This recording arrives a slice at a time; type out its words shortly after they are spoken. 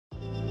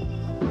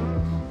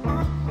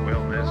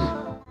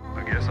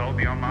I'll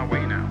be on my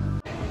way now.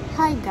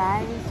 Hi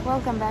guys,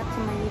 welcome back to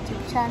my YouTube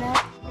channel.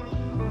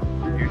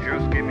 You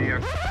just give me a...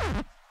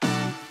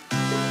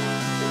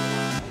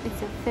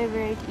 It's a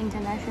favorite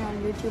international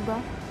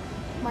YouTuber.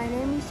 My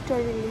name is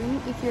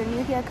Torilyn. If you're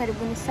new here,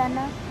 karibuni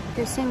sana. If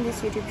you're seeing this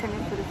YouTube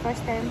channel for the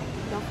first time,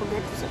 don't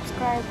forget to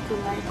subscribe, to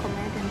like,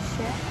 comment and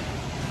share.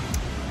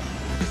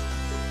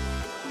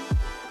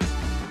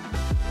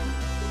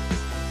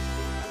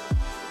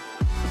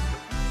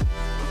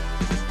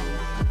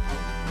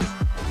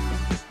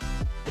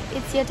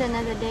 It's yet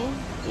another day.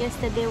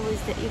 Yesterday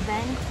was the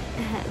event.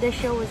 The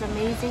show was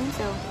amazing,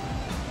 so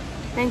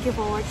thank you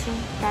for watching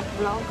that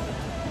vlog.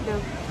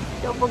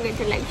 Don't forget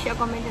to like, share,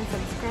 comment and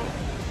subscribe.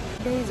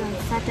 Today is on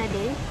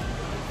Saturday.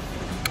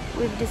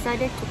 We've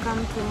decided to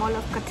come to Mall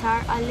of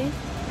Qatar early.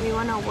 We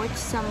want to watch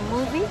some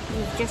movie.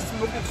 We've just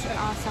booked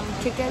some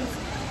tickets,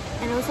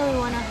 and also we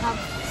want to have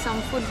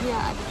some food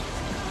here at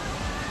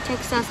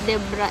Texas de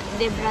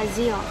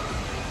Brazil,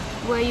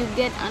 where you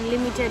get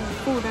unlimited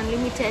food,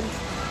 unlimited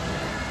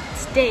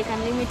steak,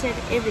 unlimited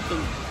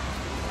everything.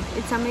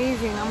 It's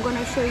amazing. I'm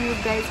gonna show you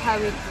guys how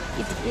it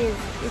is.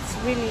 It's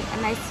really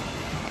a nice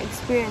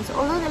experience.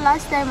 Although the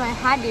last time I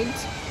had it,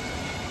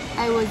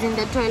 I was in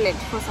the toilet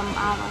for some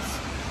hours.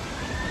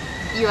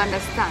 You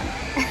understand?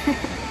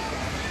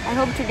 I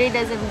hope today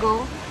doesn't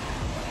go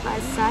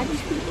as such.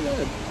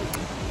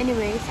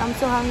 Anyways, I'm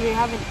so hungry.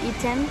 I haven't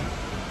eaten.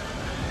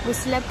 We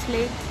slept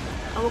late.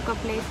 I woke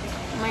up late.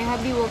 My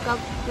hubby woke up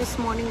this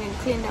morning and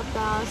cleaned up the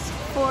house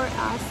for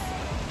us.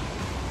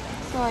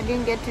 So I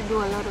didn't get to do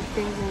a lot of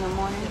things in the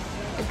morning,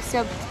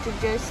 except to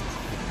just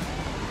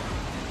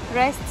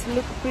rest,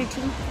 look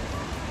pretty,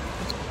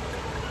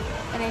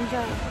 and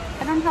enjoy.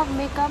 I don't have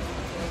makeup.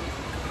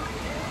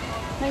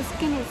 My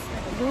skin is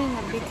doing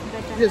a bit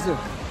better yes, now.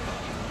 Sir.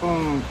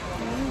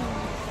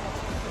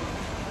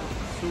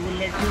 So we'll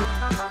let you...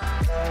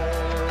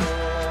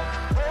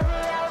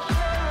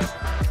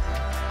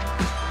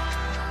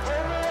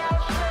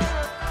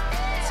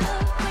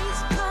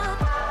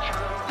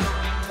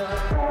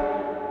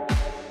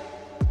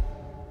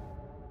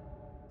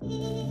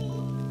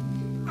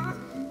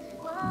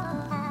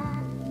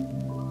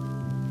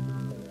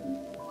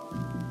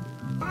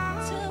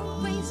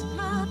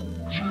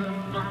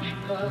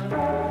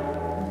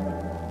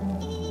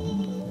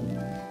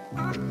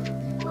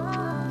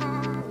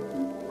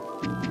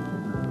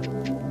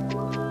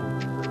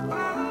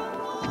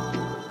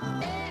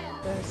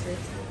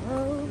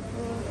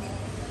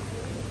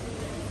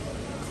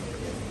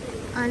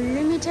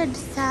 Unlimited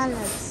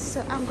salads.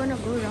 So I'm gonna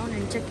go around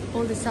and check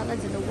all the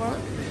salads in the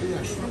world.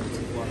 Yeah, sure.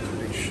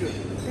 They should.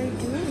 They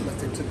do. But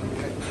they took them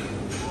away.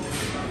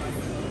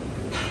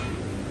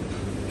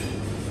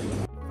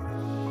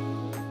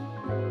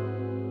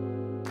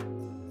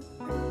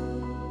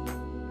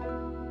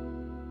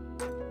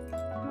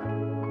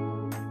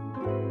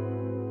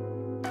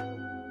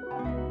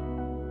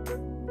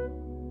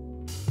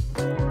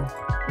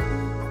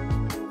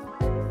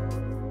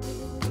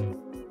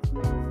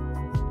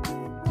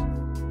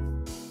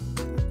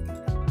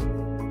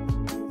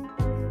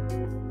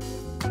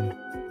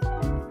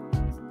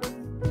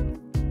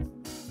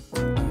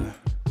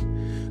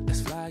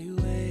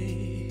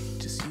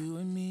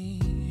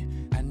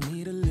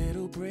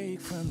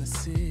 From the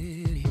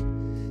city,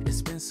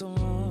 it's been so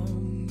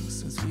long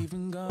since we've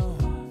been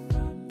gone.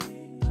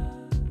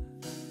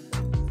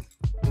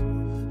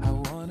 I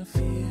wanna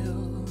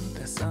feel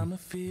that summer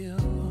feel,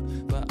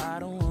 but I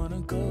don't wanna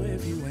go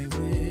if you ain't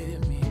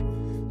with me.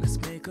 Let's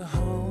make a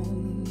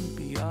home,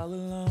 be all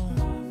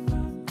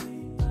alone.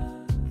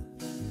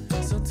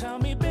 So tell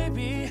me,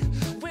 baby,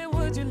 where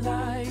would you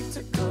like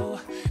to go?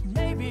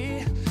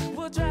 Maybe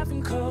we'll drive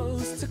from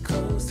coast to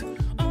coast,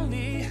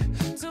 only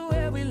to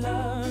where we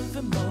love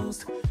the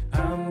most.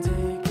 I'm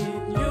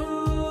taking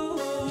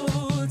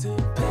you to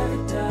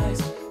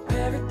paradise,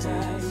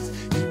 paradise.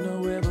 You know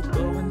where we're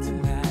going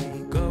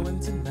tonight, going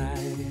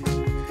tonight.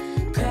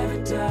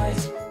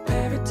 Paradise,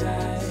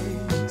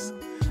 paradise.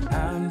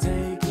 I'm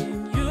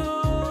taking you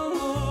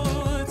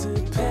to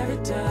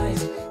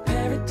paradise,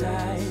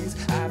 paradise.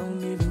 I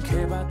don't even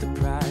care about the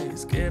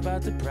price, care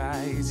about the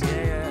price,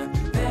 yeah.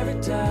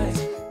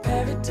 Paradise,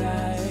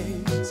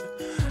 paradise.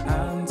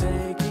 I'm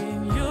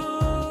taking you.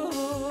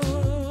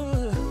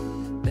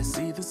 Let's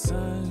see the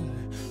sun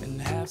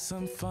and have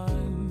some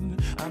fun.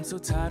 I'm so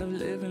tired of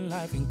living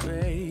life in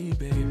gray,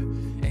 babe,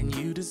 and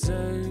you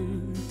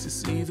deserve to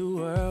see the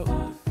world.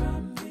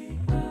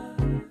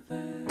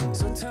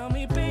 So tell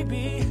me,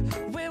 baby,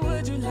 where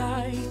would you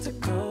like to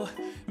go?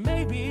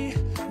 Maybe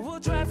we'll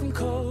drive from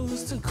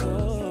coast to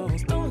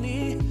coast,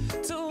 only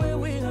to where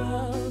we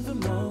love the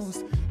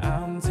most.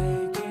 I'm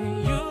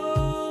taking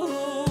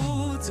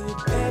you to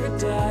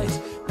paradise,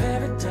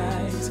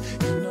 paradise.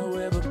 You know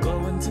where we're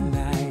going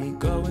tonight,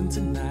 going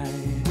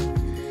tonight.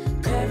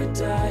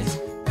 Paradise,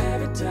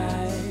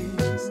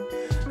 paradise.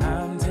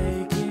 I'm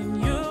taking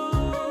you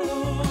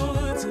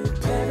to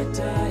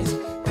paradise,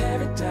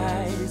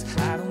 paradise.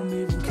 I don't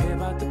even care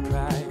about the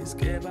price,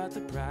 care about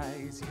the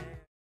price,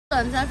 yeah.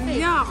 ones are fake.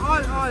 Yeah,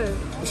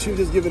 all. She was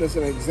just giving us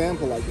an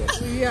example, I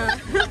guess. Yeah.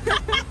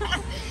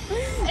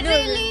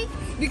 Really?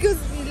 Because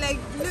like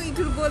it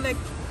will go like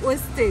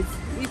wastage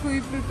if we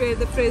prepare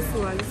the fresh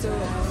one. So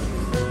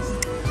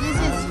This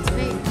is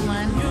fake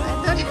one. I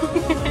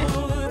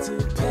thought To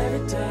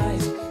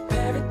paradise,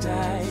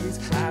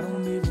 paradise. I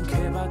don't even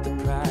care about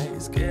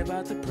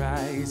the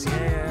price,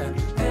 yeah.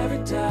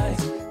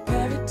 Paradise,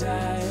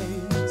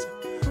 paradise.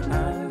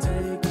 I'm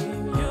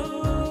taking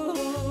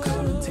you.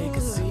 Come and take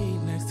a seat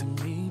next to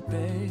me,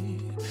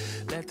 babe.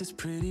 Let this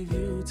pretty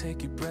view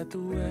take your breath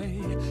away.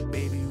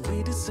 Baby,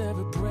 we deserve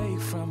a break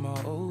from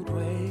our old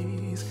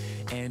ways.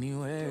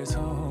 Anywhere's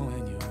home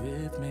when you're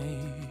with me.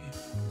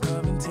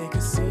 Come and take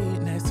a seat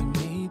next to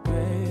me,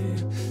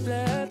 babe.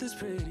 Let this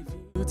pretty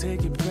view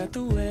take your breath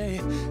away.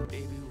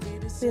 Baby, we we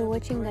deserve are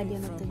watching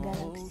Guardian of the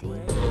Galaxy.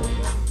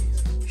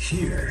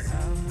 Here.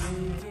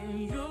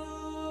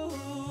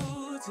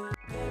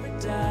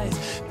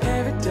 Paradise,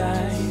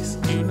 paradise.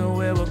 You know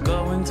where we're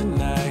going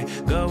tonight,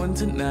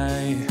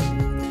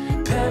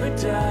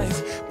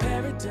 Paradise,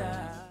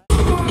 paradise.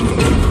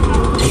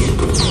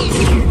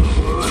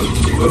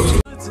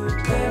 To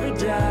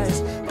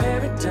paradise,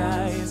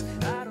 paradise.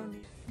 I don't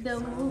need The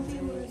movie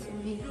was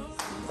amazing.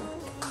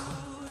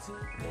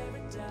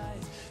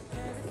 paradise,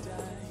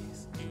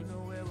 paradise. You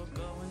know where we're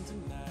going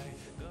tonight,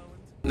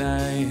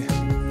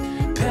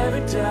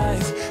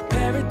 Paradise,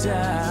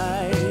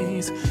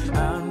 paradise.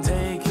 I'm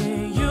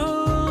taking you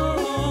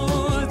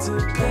to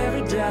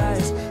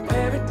paradise,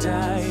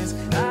 paradise.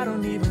 I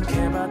don't even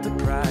care about the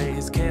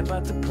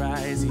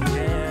price,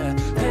 yeah.